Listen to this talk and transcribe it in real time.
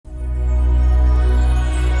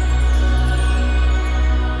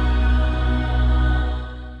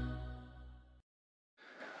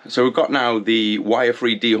So we've got now the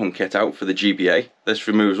wire-free Dehum kit out for the GBA. This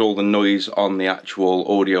removes all the noise on the actual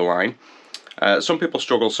audio line. Some people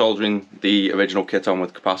struggle soldering the original kit on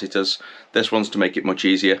with capacitors. This one's to make it much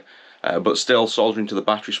easier, but still soldering to the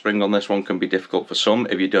battery spring on this one can be difficult for some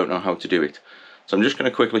if you don't know how to do it. So I'm just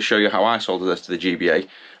going to quickly show you how I solder this to the GBA,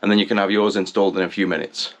 and then you can have yours installed in a few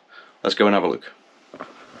minutes. Let's go and have a look.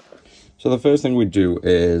 So the first thing we do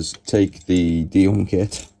is take the Dehum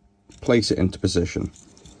kit, place it into position,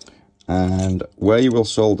 and where you will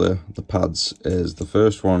solder the pads is the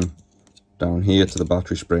first one down here to the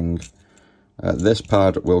battery spring. This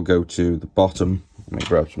pad will go to the bottom, let me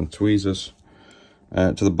grab some tweezers,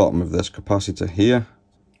 to the bottom of this capacitor here.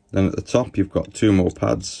 Then at the top you've got two more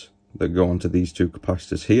pads that go onto these two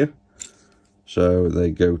capacitors here. So they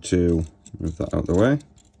go to, move that out of the way,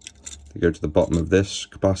 they go to the bottom of this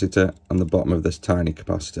capacitor and the bottom of this tiny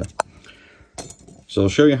capacitor. So I'll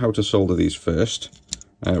show you how to solder these first.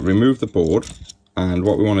 Remove the board, and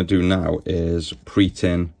what we want to do now is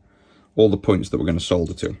pre-tin all the points that we're going to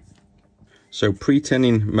solder to. So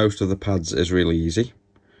pre-tinning most of the pads is really easy.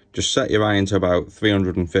 Just set your iron to about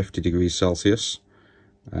 350 degrees Celsius.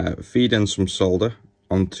 Feed in some solder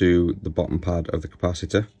onto the bottom pad of the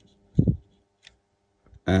capacitor.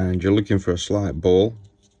 And you're looking for a slight ball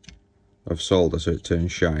of solder so it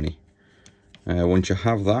turns shiny. Once you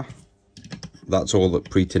have that, that's all that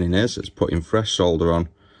pre-tinning is. It's putting fresh solder on,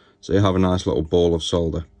 so you have a nice little ball of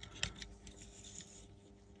solder.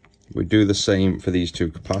 We do the same for these two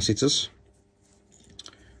capacitors.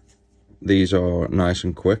 These are nice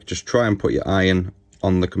and quick. Just try and put your iron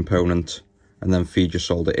on the component and then feed your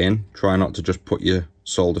solder in. Try not to just put your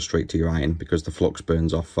solder straight to your iron, because the flux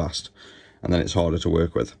burns off fast and then it's harder to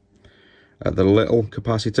work with. The little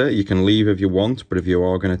capacitor you can leave if you want, but if you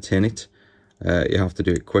are going to tin it, you have to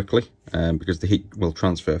do it quickly, because the heat will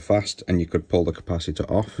transfer fast and you could pull the capacitor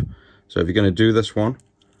off. So if you're going to do this one,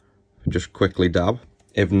 just quickly dab.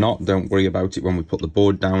 If not, don't worry about it. When we put the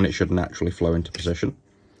board down, it should naturally flow into position.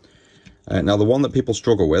 Now the one that people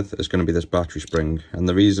struggle with is going to be this battery spring, and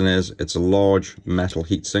the reason is it's a large metal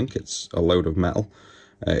heatsink. It's a load of metal.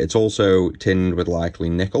 It's also tinned with likely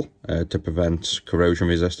nickel to prevent corrosion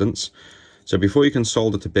resistance. So before you can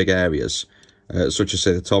solder to big areas, such as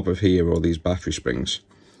say the top of here or these battery springs,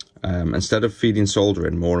 instead of feeding solder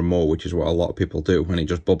in more and more, which is what a lot of people do, and it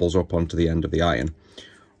just bubbles up onto the end of the iron,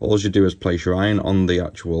 all you do is place your iron on the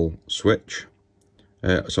actual switch,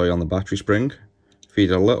 on the battery spring, feed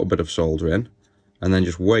a little bit of solder in, and then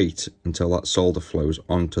just wait until that solder flows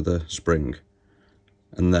onto the spring.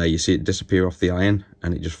 And there you see it disappear off the iron,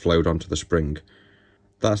 and it just flowed onto the spring.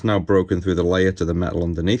 That's now broken through the layer to the metal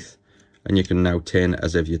underneath, and you can now tin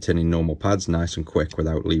as if you're tinning normal pads, nice and quick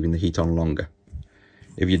without leaving the heat on longer.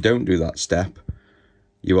 If you don't do that step,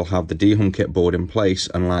 you will have the Dehum kit board in place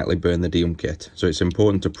and likely burn the Dehum kit. So it's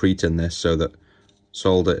important to pre-tin this so that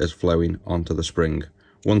solder is flowing onto the spring.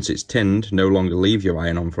 Once it's tinned, no longer leave your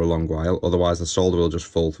iron on for a long while, otherwise the solder will just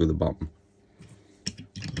fall through the bottom.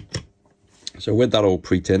 So with that all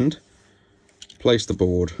pre-tinned, place the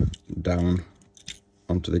board down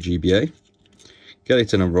onto the GBA. Get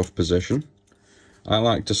it in a rough position. I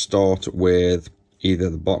like to start with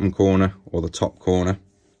either the bottom corner or the top corner,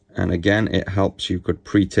 and again it helps. You could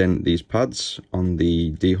pre-tin these pads on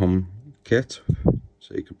the Dehum kit,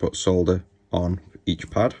 so you could put solder on each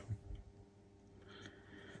pad.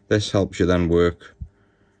 This helps you then work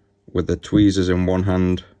with the tweezers in one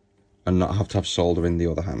hand and not have to have solder in the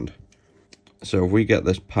other hand. So if we get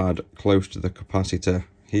this pad close to the capacitor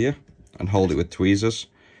here and hold it with tweezers,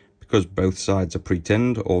 because both sides are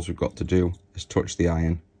pre-tinned, all we've got to do is touch the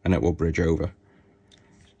iron and it will bridge over.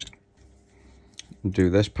 Do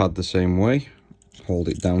this pad the same way, hold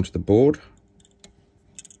it down to the board,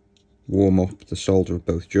 warm up the solder of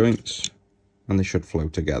both joints, and they should flow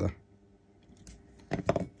together.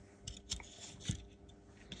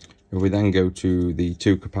 If we then go to the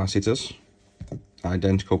two capacitors,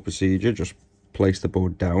 identical procedure, just place the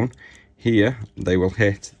board down. Here they will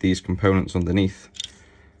hit these components underneath,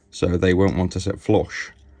 so they won't want to sit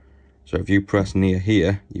flush. So if you press near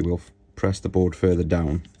here, you will press the board further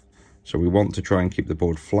down. So we want to try and keep the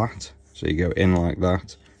board flat, so you go in like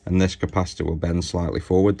that, and this capacitor will bend slightly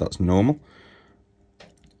forward. That's normal.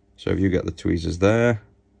 So if you get the tweezers there,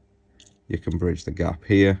 you can bridge the gap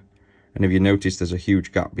here. And if you notice, there's a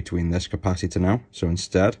huge gap between this capacitor now, so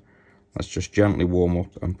instead let's just gently warm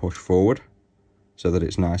up and push forward so that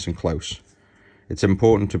it's nice and close. It's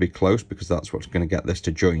important to be close because that's what's going to get this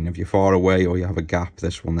to join. If you're far away or you have a gap,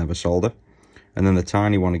 this will never solder. And then the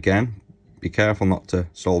tiny one again, be careful not to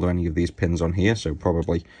solder any of these pins on here, so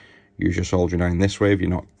probably use your soldering iron this way if you're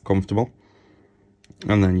not comfortable.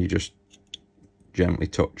 and then you just gently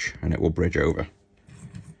touch and it will bridge over.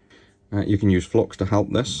 You can use flux to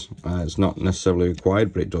help this. It's not necessarily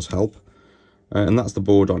required, but it does help. And that's the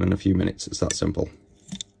board on in a few minutes. It's that simple.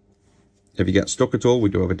 If you get stuck at all, we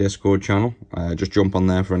do have a Discord channel. Just jump on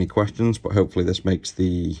there for any questions, but hopefully this makes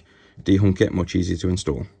the Dehum kit much easier to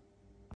install.